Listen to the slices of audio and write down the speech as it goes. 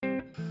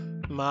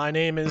My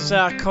name is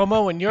Zach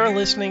Como, and you're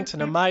listening to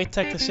the My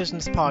Tech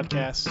Decisions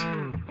podcast.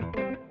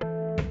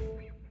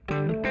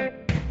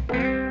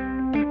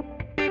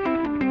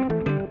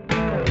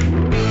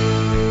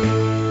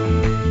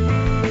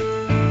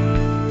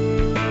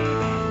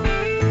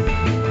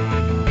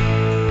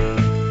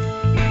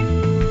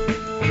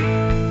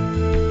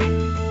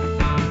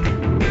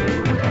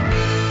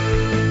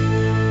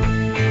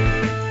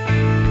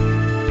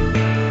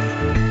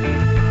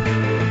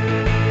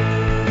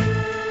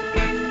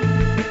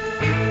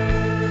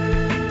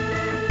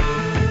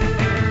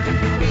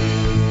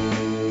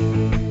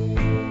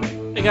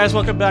 Hey guys,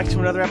 welcome back to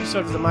another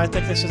episode of the My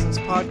Tech Decisions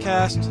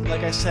podcast.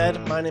 Like I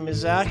said, my name is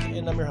Zach,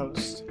 and I'm your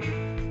host.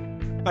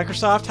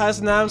 Microsoft has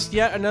announced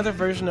yet another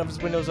version of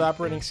its Windows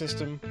operating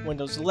system,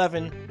 Windows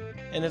 11,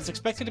 and it's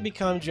expected to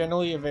become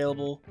generally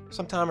available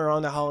sometime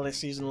around the holiday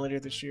season later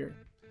this year.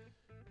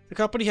 The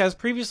company has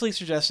previously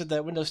suggested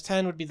that Windows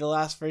 10 would be the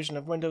last version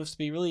of Windows to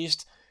be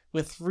released,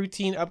 with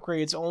routine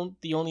upgrades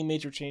the only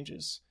major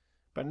changes.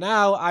 But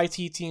now,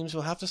 IT teams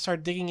will have to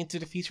start digging into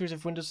the features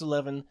of Windows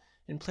 11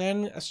 and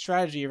plan a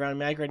strategy around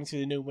migrating to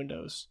the new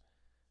Windows.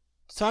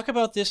 To talk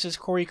about this is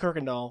Corey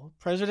Kirkendoll,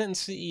 President and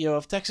CEO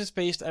of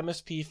Texas-based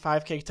MSP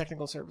 5K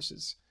Technical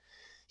Services.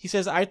 He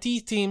says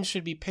IT teams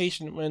should be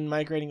patient when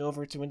migrating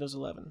over to Windows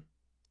 11.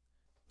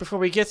 Before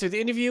we get through the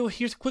interview,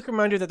 here's a quick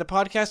reminder that the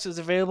podcast is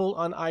available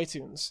on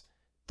iTunes.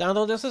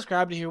 Download and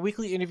subscribe to hear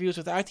weekly interviews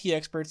with IT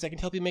experts that can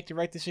help you make the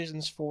right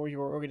decisions for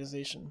your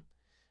organization.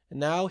 And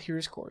now,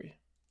 here's Corey.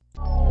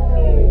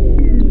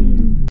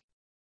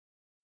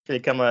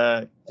 It's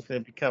gonna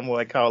become what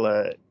I call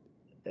an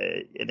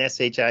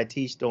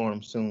SHIT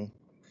storm soon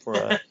for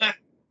us.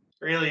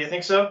 Really, you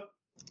think so?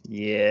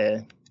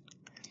 Yeah.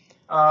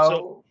 I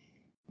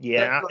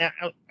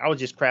was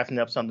just crafting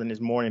up something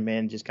this morning,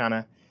 man, just kind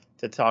of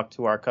to talk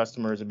to our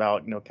customers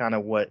about, kind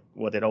of what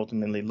it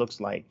ultimately looks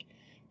like.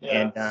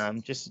 Yeah.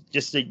 And just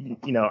to,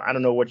 I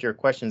don't know what your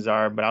questions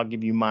are, but I'll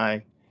give you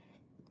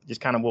just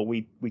kind of what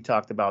we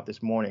talked about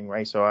this morning,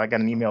 right? So I got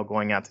an email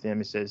going out to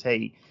them. It says,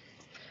 hey,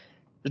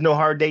 there's no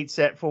hard date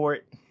set for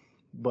it,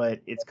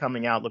 but it's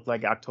coming out, look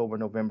like October,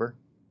 November.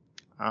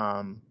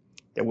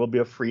 There will be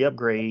a free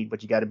upgrade,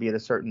 but you got to be at a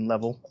certain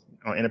level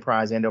on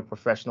enterprise and or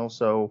professional.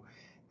 So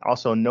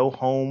also no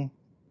home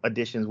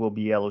additions will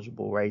be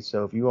eligible, right?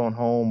 So if you own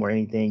home or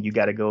anything, you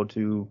got to go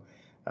to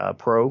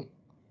Pro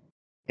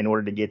in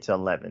order to get to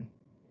 11.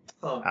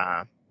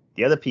 Oh.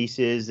 The other piece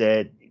is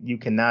that you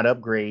cannot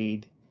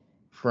upgrade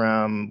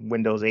from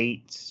Windows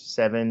 8,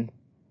 7,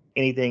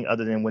 anything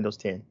other than Windows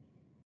 10.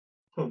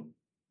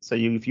 So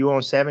if you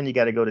own 7, you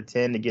got to go to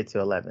 10 to get to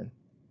 11.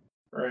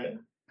 Right.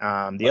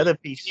 The other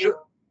piece.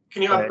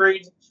 Can you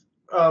upgrade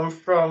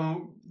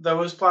from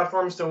those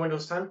platforms to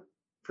Windows 10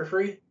 for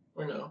free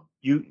or no?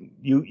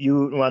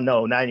 Well,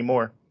 no, not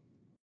anymore.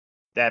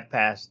 That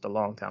passed a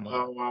long time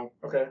ago. Oh wow.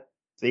 Okay.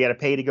 So you got to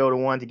pay to go to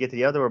one to get to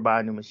the other or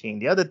buy a new machine.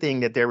 The other thing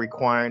that they're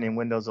requiring in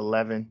Windows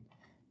 11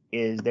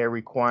 is they're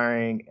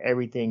requiring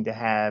everything to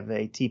have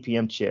a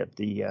TPM chip,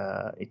 the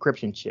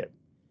encryption chip.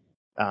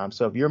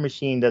 So if your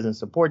machine doesn't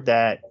support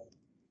that,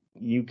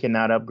 you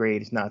cannot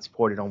upgrade. It's not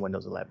supported on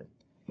Windows 11.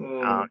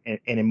 And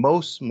in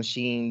most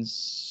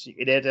machines,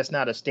 that's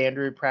not a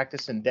standard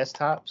practice in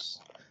desktops.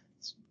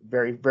 It's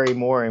very, very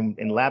more in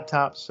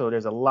laptops. So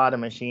there's a lot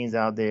of machines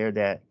out there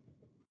that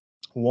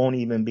won't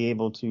even be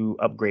able to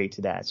upgrade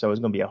to that. So it's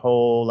going to be a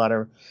whole lot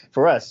of,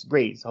 for us,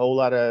 great. It's a whole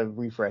lot of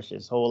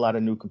refreshes, a whole lot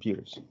of new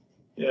computers.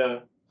 Yeah,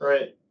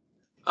 right.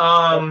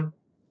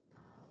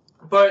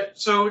 But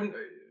so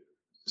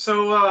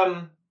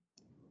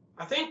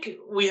I think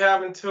we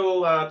have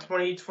until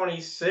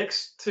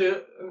 2026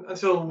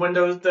 until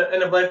the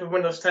end of life of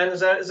Windows 10. Is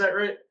that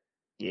right?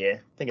 Yeah,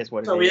 I think that's what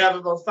it is. So we have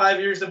about 5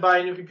 years to buy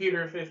a new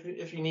computer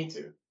if you need to.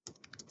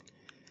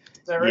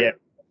 Is that right?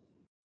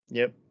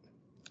 Yep.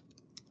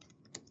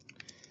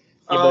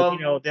 Yeah,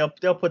 but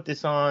they'll put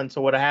this on.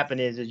 So what'll happen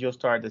is you'll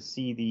start to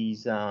see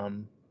these.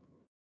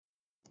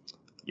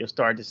 You'll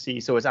start to see.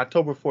 So it's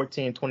October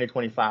 14,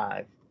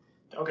 2025.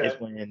 Okay. Is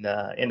when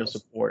end of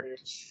support.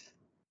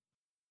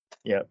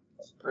 Yep.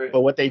 Great.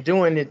 But what they're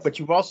doing is, but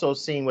you've also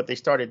seen what they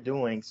started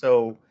doing.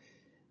 So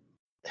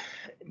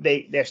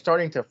they're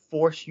starting to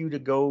force you to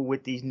go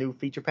with these new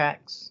feature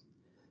packs,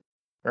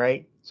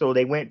 right? So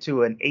they went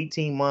to an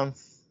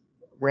 18-month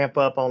ramp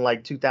up on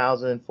like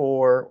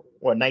 2004 or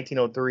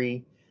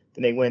 1903.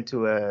 Then they went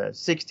to a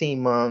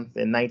 16-month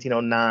in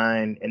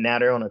 1909, and now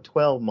they're on a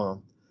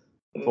 12-month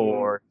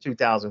for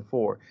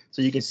 2004.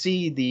 So you can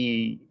see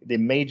the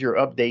major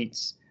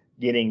updates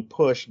getting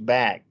pushed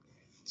back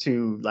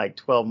to like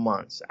 12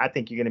 months. I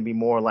think you're going to be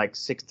more like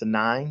 6 to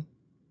 9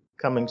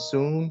 coming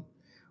soon,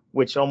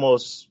 which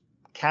almost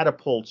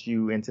catapults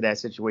you into that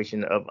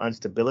situation of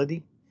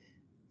instability.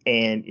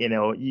 And,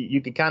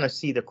 you can kind of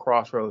see the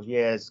crossroads.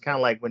 Yeah, it's kind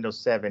of like Windows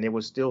 7. It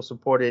was still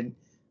supported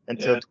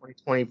until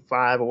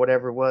 2025 or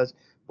whatever it was.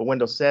 But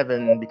Windows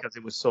 7, because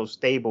it was so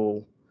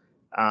stable,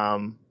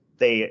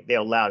 they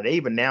allowed it. They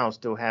even now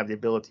still have the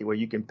ability where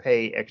you can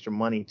pay extra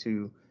money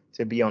to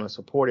be on a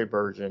supported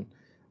version.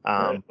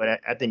 Right.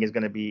 But I think it's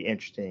going to be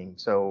interesting.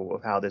 So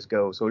of how this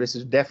goes. So this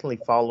is definitely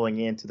following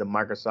into the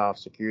Microsoft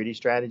security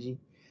strategy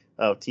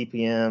of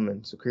TPM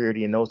and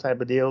security and those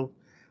type of deals.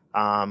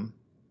 Um,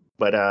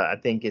 but I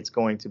think it's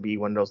going to be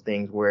one of those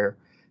things where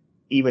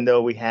even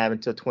though we have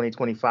until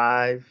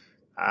 2025,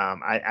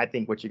 I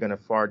think what you're going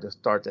to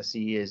start to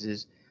see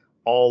is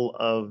all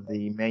of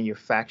the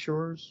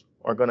manufacturers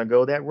are going to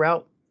go that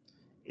route,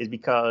 is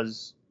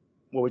because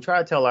what we try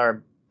to tell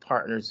our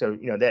partners, so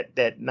that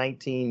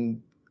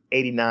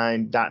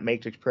 1989 dot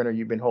matrix printer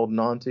you've been holding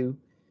on to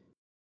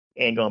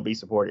ain't going to be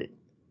supported,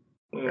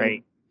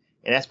 right?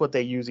 And that's what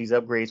they use these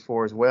upgrades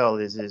for as well.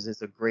 Is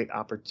it's a great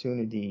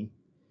opportunity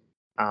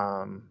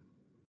um,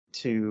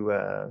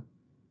 to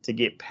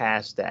get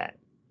past that,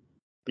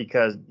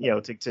 because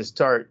to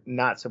start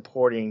not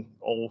supporting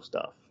old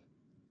stuff,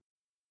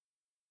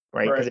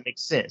 right? Because Right. it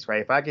makes sense,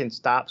 right? If I can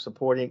stop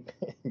supporting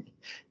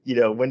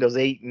Windows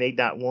 8 and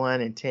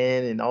 8.1 and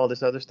 10 and all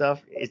this other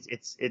stuff,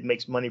 it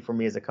makes money for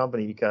me as a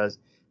company, because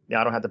now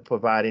I don't have to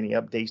provide any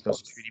updates, no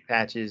security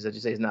patches. I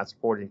just say it's not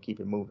supported and keep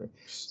it moving.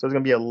 So there's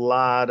going to be a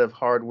lot of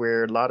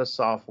hardware, a lot of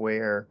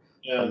software,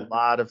 a Yeah.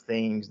 lot of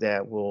things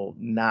that will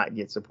not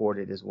get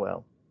supported as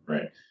well.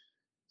 Right.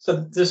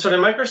 So did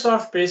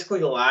Microsoft basically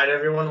lie to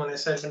everyone when they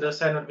said Windows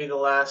 10 would be the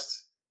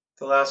last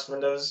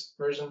Windows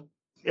version?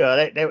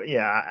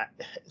 Yeah.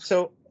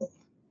 So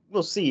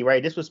we'll see,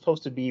 right? This was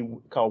supposed to be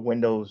called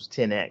Windows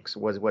 10X,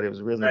 was what it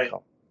was originally Right.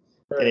 called,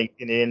 Right.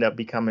 and it ended up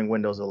becoming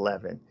Windows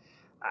 11.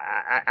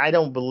 I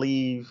don't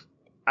believe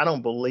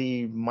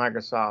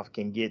Microsoft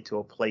can get to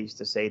a place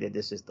to say that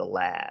this is the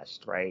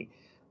last, right?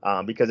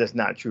 Because that's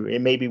not true.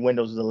 It may be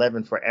Windows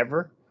 11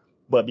 forever,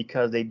 but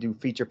because they do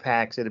feature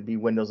packs, it'll be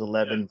Windows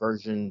 11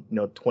 version,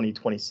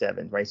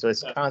 2027, right? So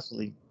it's Yeah.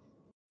 constantly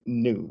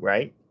new,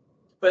 right?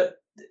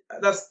 But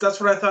that's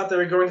what I thought they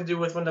were going to do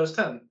with Windows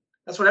 10.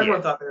 That's what Yeah.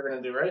 everyone thought they were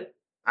going to do, right?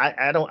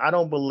 I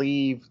don't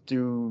believe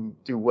through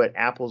what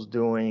Apple's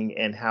doing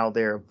and how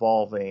they're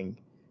evolving.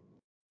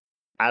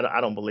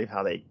 I don't believe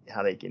how they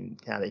can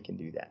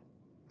do that,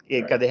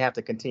 because Right. they have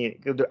to continue.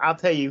 I'll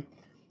tell you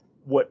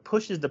what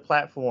pushes the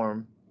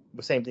platform.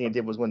 The same thing it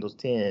did was Windows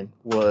 10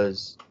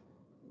 was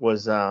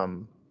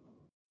the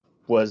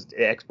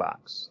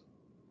Xbox,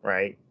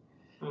 right?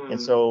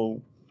 And so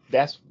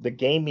that's the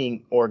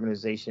gaming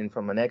organization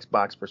from an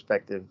Xbox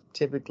perspective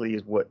typically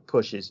is what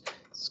pushes,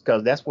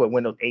 because that's what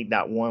Windows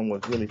 8.1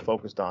 was really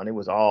focused on. It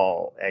was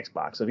all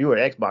Xbox. So if you were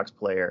an Xbox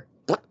player,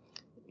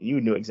 you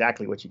knew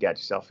exactly what you got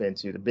yourself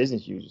into. The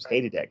business users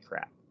hated that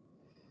crap.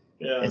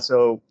 Yeah. And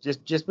so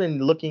just been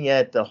looking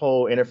at the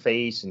whole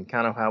interface and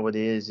kind of how it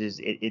is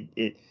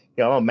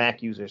I'm a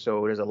Mac user,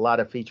 so there's a lot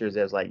of features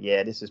that's like,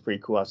 yeah, this is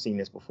pretty cool. I've seen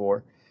this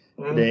before.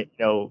 But then,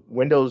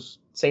 Windows,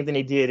 same thing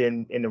they did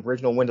in the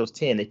original Windows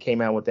 10. They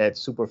came out with that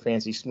super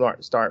fancy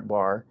smart start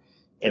bar,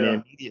 and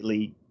then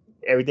immediately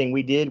everything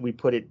we did, we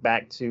put it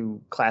back to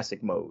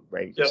classic mode,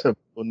 right? Yep. So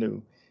people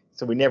knew.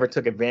 So we never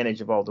took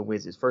advantage of all the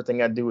widgets. First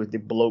thing I do is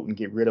bloat and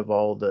get rid of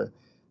all the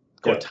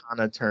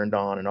Cortana turned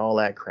on and all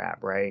that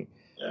crap, right?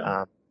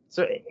 Yeah.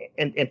 So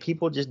and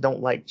people just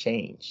don't like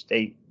change.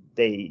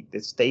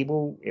 It's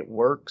stable, it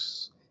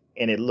works,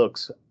 and it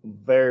looks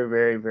very,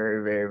 very,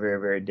 very, very, very,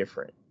 very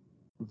different.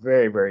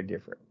 Very, very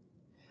different.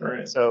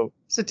 Right. So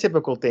it's the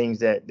typical things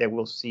that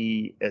we'll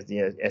see as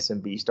the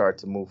SMB start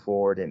to move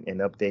forward and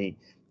update.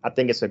 I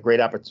think it's a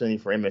great opportunity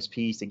for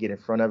MSPs to get in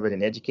front of it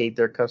and educate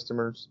their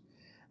customers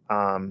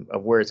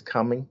of where it's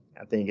coming.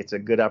 I think it's a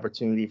good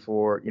opportunity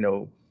for,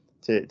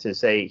 to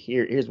say,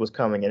 here's what's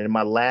coming. And then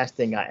my last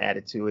thing I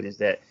added to it is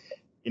that,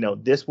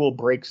 this will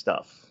break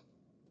stuff.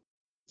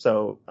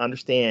 So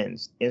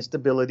understands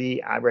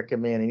instability. I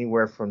recommend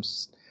anywhere from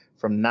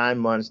 9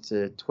 months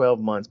to 12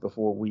 months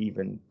before we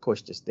even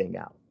push this thing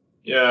out.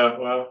 Yeah.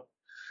 Wow.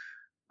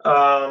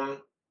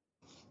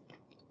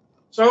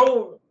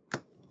 So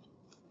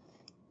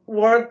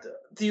what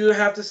do you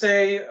have to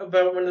say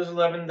about Windows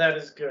 11 that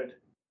is good?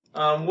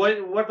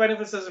 What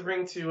benefits does it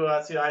bring to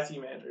IT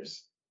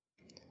managers?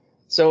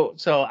 So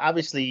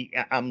obviously,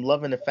 I'm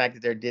loving the fact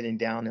that they're getting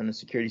down on the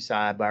security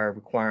side by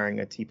requiring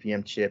a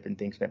TPM chip and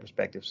things from that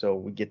perspective. So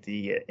we get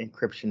the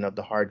encryption of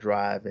the hard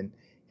drive and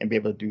be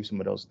able to do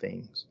some of those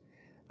things.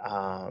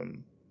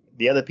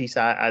 The other piece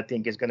I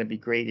think is going to be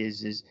great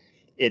is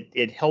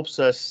it helps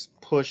us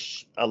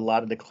push a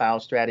lot of the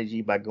cloud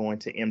strategy by going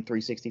to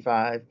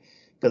M365.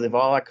 Because if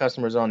all our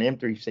customers are on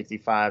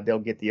M365, they'll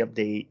get the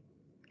update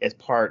as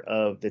part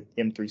of the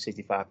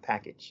M365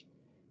 package,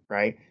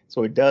 right?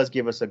 So it does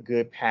give us a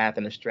good path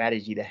and a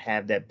strategy to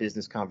have that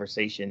business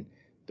conversation.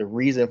 The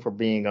reason for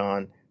being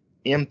on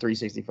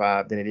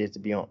M365 than it is to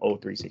be on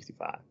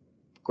O365.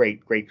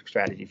 Great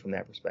strategy from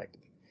that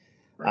perspective.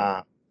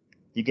 Right.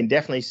 You can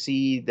definitely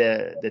see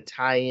the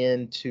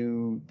tie-in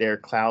to their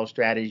cloud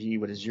strategy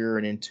with Azure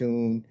and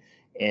Intune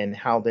and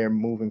how they're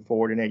moving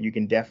forward in it. You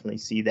can definitely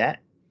see that.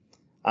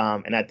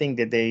 And I think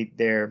that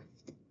they're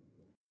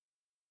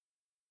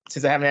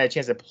since I haven't had a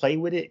chance to play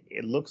with it,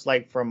 it looks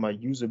like from a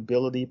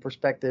usability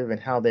perspective and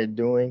how they're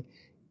doing,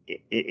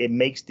 it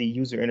makes the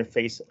user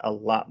interface a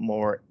lot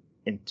more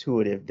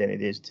intuitive than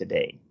it is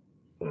today.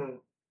 Mm.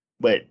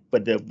 But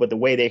the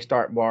way they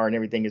start bar and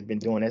everything has been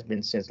doing, that's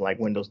been since like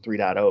Windows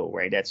 3.0,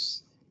 right?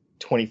 That's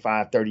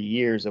 25, 30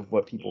 years of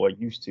what people are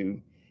used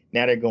to.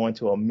 Now they're going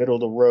to a middle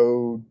of the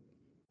road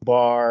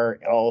bar,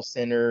 all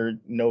centered,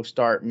 no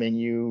start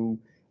menu,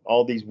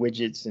 all these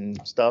widgets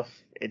and stuff.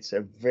 It's a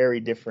very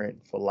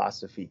different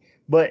philosophy,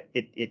 but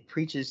it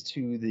preaches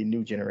to the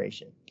new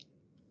generation.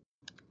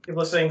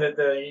 People are saying that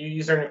the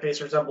user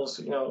interface resembles,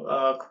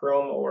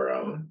 Chrome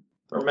or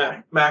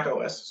Mac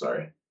OS.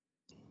 Sorry.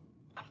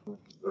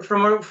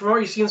 From what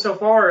you've seen so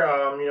far,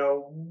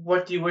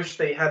 what do you wish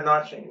they had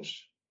not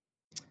changed?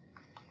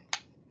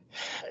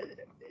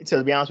 So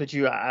to be honest with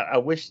you, I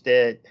wish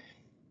that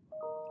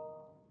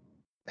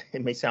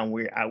it may sound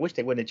weird. I wish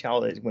they wouldn't have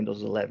challenged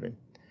Windows 11,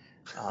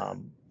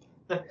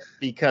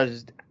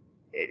 because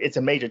it's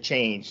a major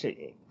change.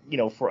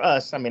 For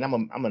us, I mean,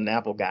 I'm an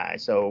Apple guy,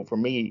 so for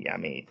me, I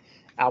mean,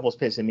 Apple's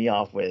pissing me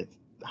off with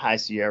High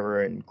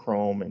Sierra and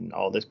Chrome and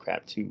all this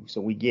crap too.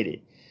 So we get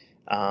it.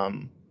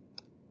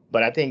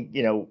 But I think,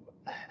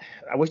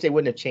 I wish they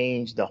wouldn't have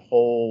changed the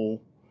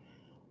whole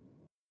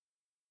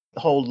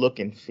look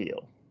and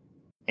feel.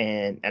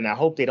 And I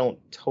hope they don't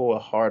toe a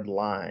hard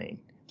line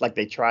like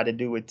they try to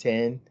do with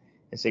 10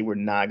 and say we're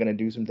not going to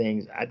do some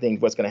things. I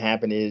think what's going to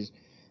happen is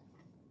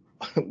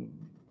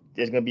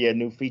there's going to be a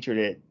new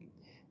feature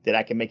that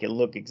I can make it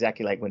look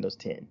exactly like Windows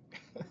 10.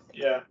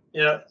 Yeah.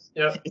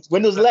 It's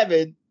Windows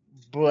 11,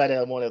 but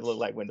I want it to look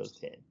like Windows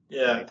 10.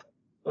 Yeah. Right?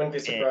 Wouldn't be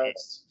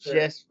surprised. Sure.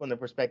 Just from the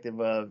perspective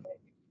of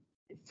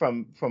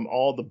from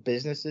all the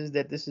businesses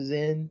that this is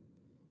in,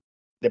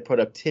 the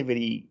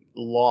productivity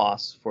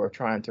loss for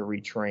trying to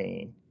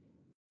retrain,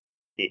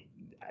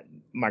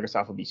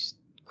 Microsoft would be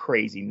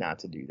crazy not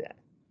to do that.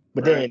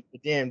 But right.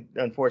 then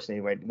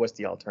unfortunately, right, what's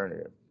the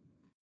alternative?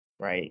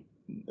 Right?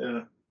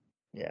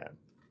 Yeah.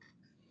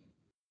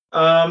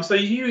 So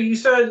you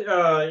said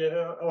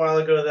a while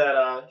ago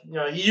that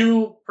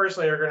you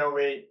personally are going to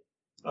wait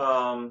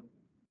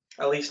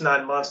at least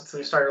 9 months until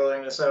you start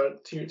rolling this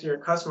out to your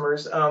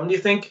customers. Do you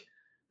think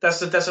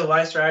that's a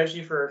wise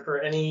strategy for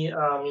any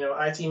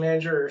IT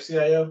manager or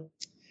CIO?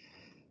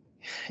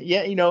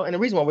 Yeah, and the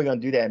reason why we're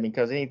going to do that,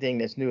 because anything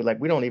that's new, like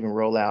we don't even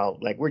roll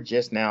out, like we're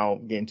just now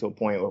getting to a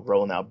point of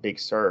rolling out Big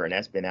Sur, and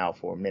that's been out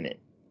for a minute,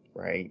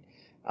 right?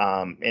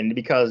 And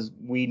because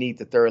we need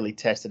to thoroughly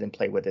test it and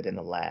play with it in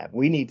the lab,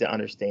 we need to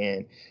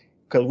understand,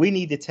 because we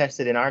need to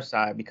test it in our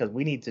side, because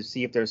we need to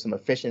see if there's some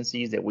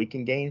efficiencies that we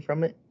can gain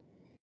from it.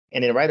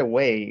 And then right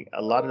away,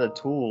 a lot of the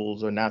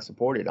tools are not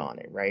supported on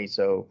it, right?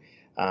 So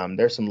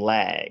there's some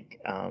lag.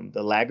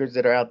 The laggards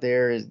that are out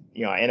there is,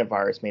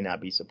 antivirus may not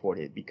be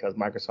supported because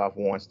Microsoft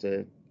wants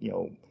to,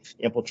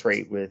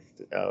 infiltrate with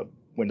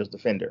Windows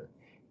Defender,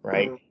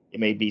 right? Mm-hmm. It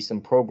may be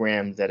some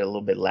programs that are a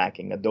little bit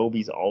lacking.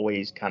 Adobe's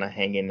always kind of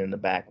hanging in the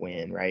back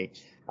end, right?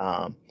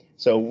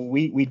 So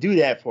we do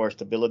that for a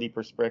stability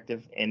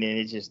perspective, and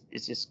then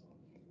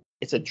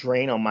it's a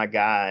drain on my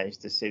guys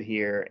to sit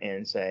here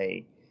and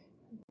say,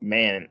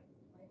 man,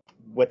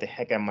 what the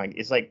heck am I?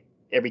 It's like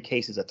every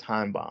case is a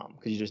time bomb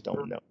because you just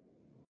don't know.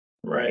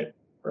 Right.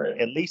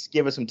 At least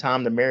give us some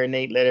time to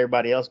marinate, let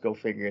everybody else go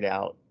figure it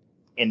out.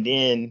 And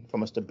then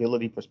from a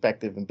stability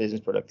perspective and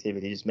business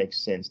productivity, it just makes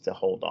sense to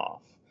hold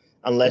off.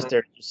 Unless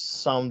there's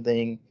just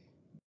something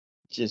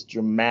just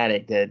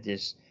dramatic that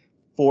just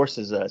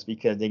forces us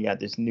because they got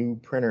this new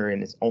printer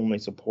and it's only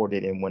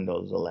supported in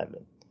Windows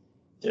 11.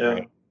 Yeah.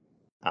 Right?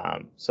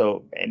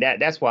 So, and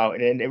that's why,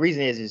 and the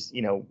reason is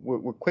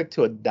we're quick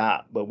to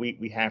adopt, but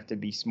we have to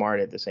be smart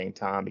at the same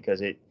time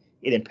because it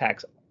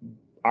impacts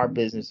our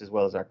business as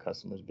well as our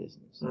customers'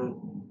 business.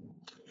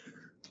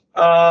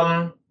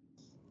 How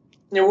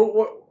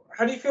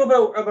do you feel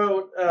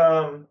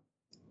about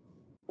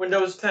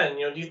Windows 10?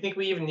 Do you think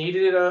we even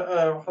needed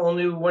a whole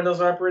new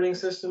Windows operating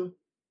system?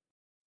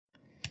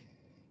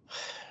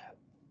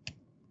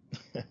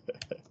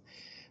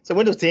 So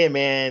Windows 10,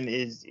 man,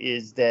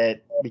 is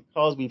that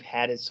because we've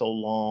had it so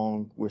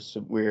long,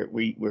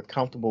 we're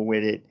comfortable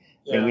with it,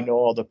 and we know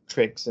all the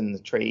tricks and the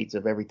trades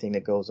of everything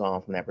that goes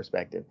on from that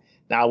perspective.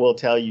 Now, I will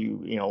tell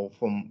you,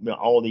 from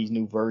all these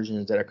new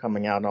versions that are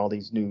coming out and all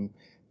these new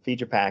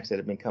feature packs that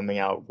have been coming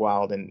out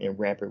wild and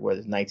rampant, whether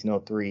it's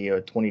 1903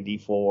 or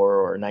 20D4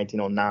 or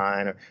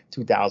 1909 or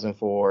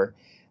 2004,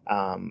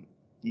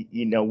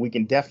 we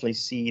can definitely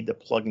see the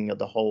plugging of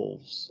the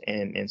holes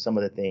and some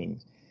of the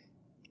things.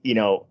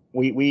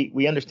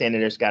 We understand that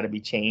there's got to be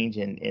change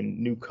and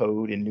new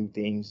code and new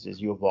things as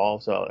you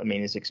evolve. So, I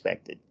mean, it's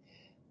expected.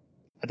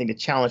 I think the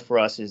challenge for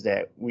us is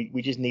that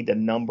we just need the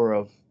number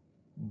of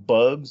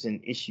bugs and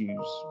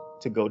issues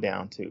to go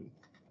down to.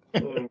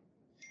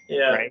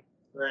 Yeah.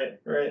 Right.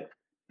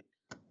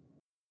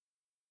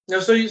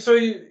 So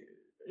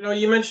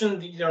you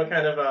mentioned,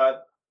 kind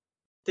of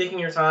taking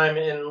your time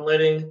and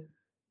letting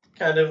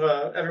kind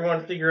of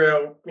everyone figure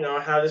out,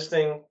 how this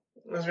thing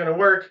is going to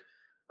work.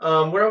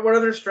 What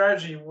other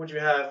strategy would you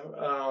have?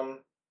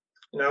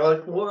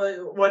 Like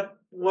what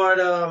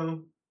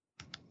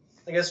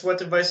I guess what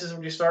devices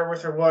would you start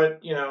with, or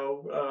what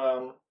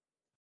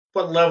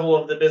level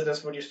of the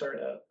business would you start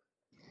at?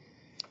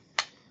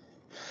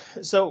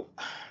 So,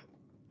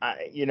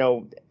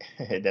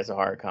 that's a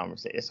hard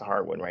conversation. It's a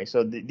hard one, right?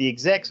 So the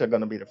execs are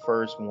going to be the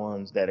first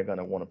ones that are going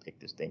to want to pick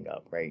this thing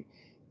up, right?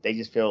 They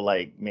just feel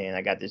like, man,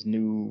 I got this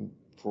new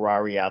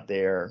Ferrari out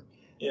there.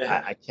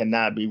 Yeah. I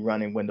cannot be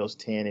running Windows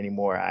 10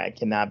 anymore. I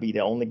cannot be the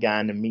only guy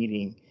in the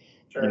meeting,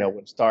 Sure.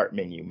 with start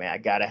menu, man. I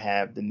got to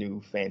have the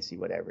new fancy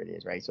whatever it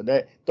is, right? So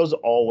those are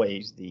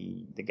always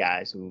the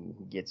guys who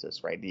gets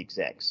us, right? The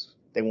execs.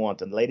 They want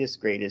the latest,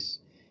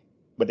 greatest,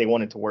 but they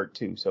want it to work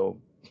too. So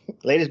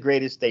latest,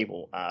 greatest,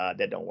 stable,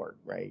 that don't work,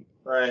 right?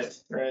 Right.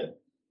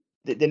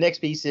 The next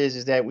piece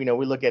is that we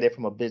look at it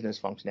from a business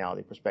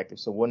functionality perspective.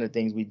 So one of the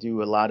things we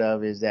do a lot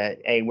of is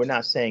that, hey, we're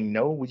not saying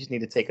no. We just need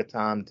to take a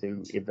time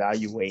to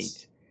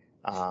evaluate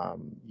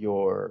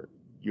your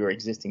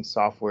existing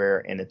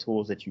software and the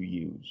tools that you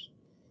use.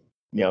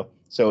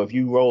 So if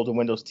you roll to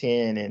Windows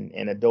 10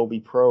 and Adobe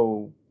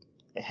Pro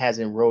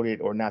hasn't wrote it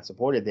or not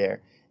supported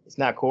there, it's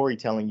not Corey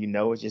telling you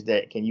no. It's just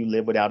that, can you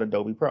live without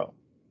Adobe Pro?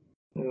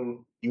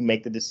 You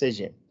make the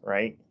decision,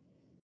 right?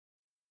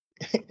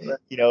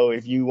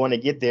 If you want to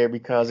get there,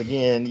 because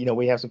again,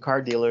 we have some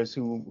car dealers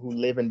who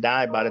live and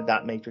die by the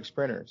dot matrix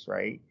printers,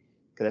 right?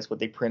 Because that's what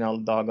they print all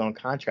the doggone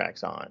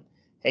contracts on.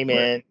 Hey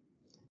man,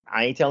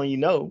 Right. I ain't telling you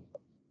no.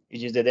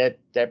 It's just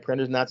that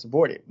printer's not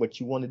supported. What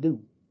you want to do,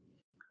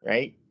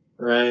 right?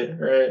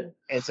 Right.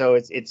 And so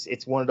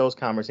it's one of those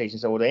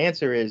conversations. So the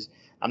answer is,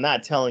 I'm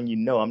not telling you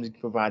no. I'm just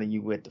providing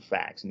you with the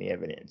facts and the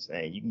evidence.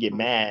 And you can get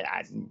mad.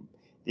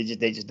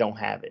 They just don't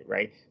have it,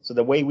 right? So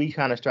the way we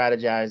kind of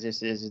strategize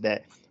this is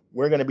that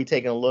we're going to be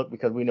taking a look,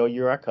 because we know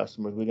you're our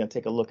customers. We're going to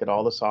take a look at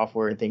all the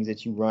software and things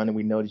that you run, and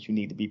we know that you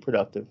need to be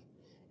productive.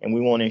 And we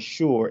want to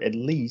ensure at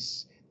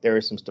least there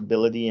is some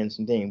stability and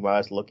some things, while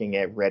it's looking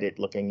at Reddit,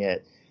 looking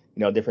at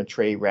different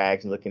trade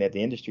rags, and looking at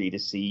the industry to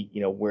see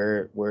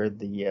where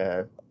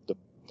the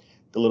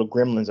little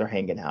gremlins are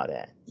hanging out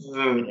at.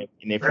 And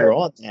if you're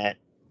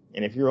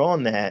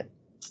on that,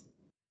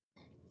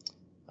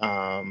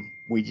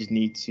 we just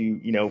need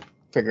to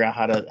figure out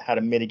how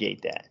to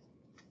mitigate that.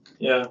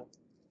 Yeah.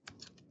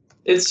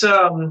 It's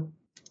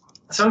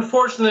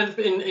unfortunate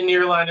in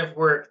your line of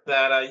work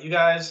that you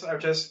guys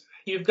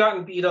you've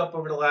gotten beat up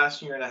over the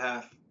last year and a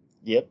half.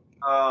 Yep.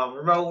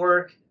 Remote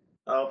work,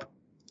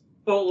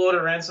 boatload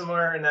of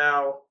ransomware, and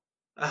now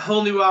a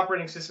whole new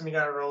operating system you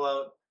got to roll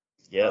out.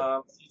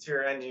 Yep. To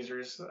your end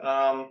users.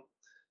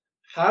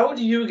 How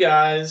do you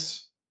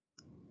guys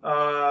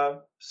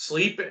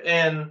sleep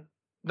and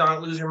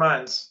not lose your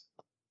minds?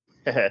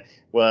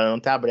 Well,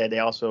 on top of that, they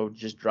also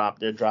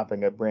they're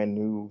dropping a brand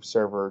new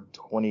server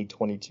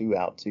 2022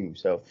 out too.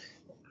 So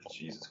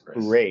Jesus Christ.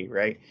 Hooray,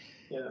 right?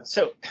 Yeah.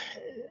 So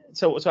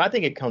I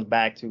think it comes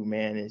back to,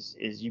 man, is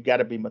you got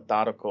to be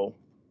methodical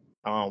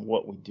on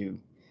what we do.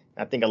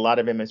 I think a lot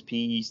of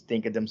MSPs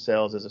think of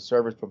themselves as a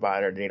service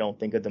provider. They don't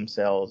think of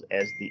themselves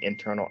as the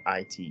internal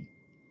IT,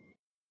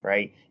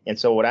 right? And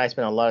so what I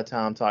spend a lot of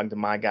time talking to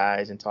my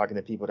guys and talking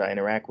to people that I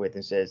interact with,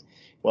 and says,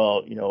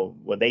 well,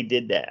 they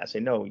did that. I say,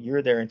 no,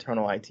 you're their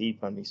internal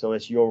IT company, so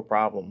it's your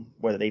problem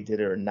whether they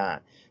did it or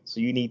not. So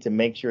you need to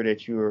make sure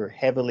that you're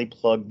heavily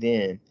plugged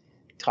in,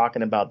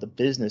 talking about the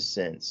business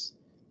sense,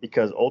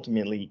 because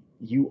ultimately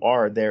you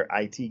are their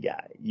IT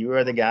guy. You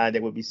are the guy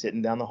that would be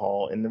sitting down the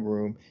hall in the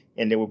room,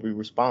 and they will be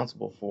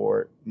responsible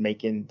for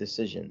making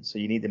decisions. So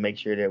you need to make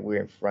sure that we're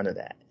in front of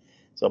that.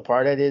 So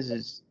part of that is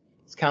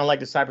it's kind of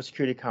like the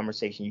cybersecurity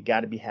conversation. You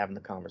got to be having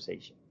the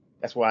conversation.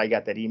 That's why I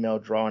got that email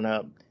drawn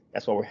up.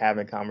 That's why we're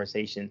having a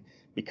conversation,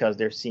 because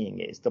they're seeing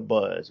it. It's the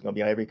buzz. It's going to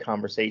be every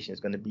conversation.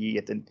 It's going to be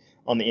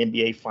on the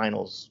NBA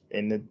finals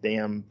and the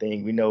damn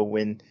thing. We know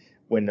when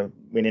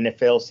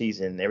NFL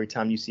season, every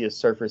time you see a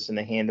surface in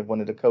the hand of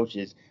one of the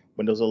coaches,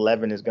 Windows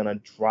 11 is going to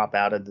drop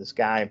out of the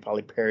sky and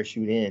probably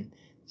parachute in,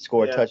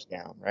 score a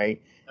touchdown,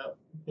 right?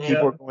 Yeah.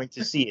 People are going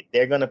to see it.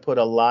 They're going to put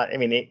a lot. I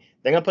mean,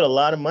 they're going to put a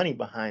lot of money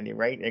behind it,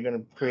 right? They're going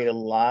to create a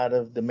lot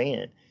of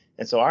demand.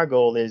 And so our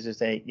goal is to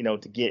say,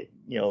 to get,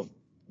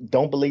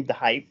 don't believe the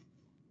hype.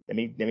 Let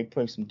me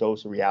put some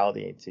dose of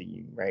reality into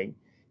you, right?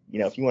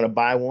 If you want to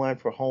buy one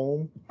for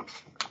home,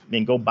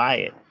 then go buy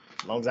it.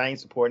 As long as I ain't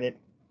supporting it,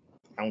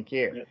 I don't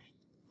care. Yeah.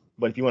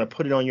 But if you want to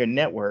put it on your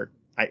network,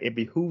 it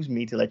behooves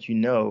me to let you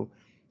know,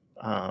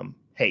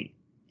 hey,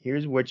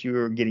 here's what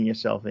you're getting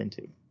yourself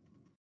into.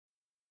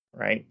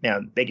 Right?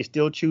 Now, they can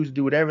still choose to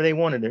do whatever they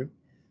want to do,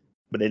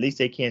 but at least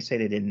they can't say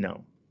they didn't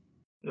know.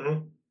 Mm-hmm.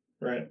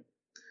 Right.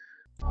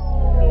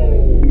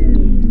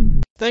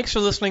 Thanks for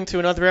listening to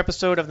another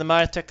episode of the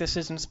My Tech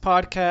Decisions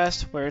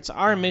podcast, where it's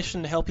our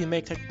mission to help you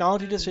make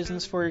technology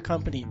decisions for your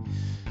company.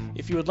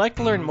 If you would like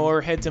to learn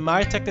more, head to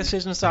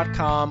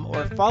mytechdecisions.com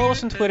or follow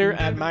us on Twitter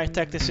at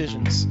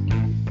mytechdecisions.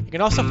 You can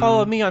also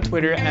follow me on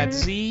Twitter at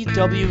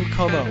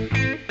ZWComo.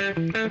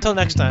 Until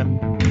next time.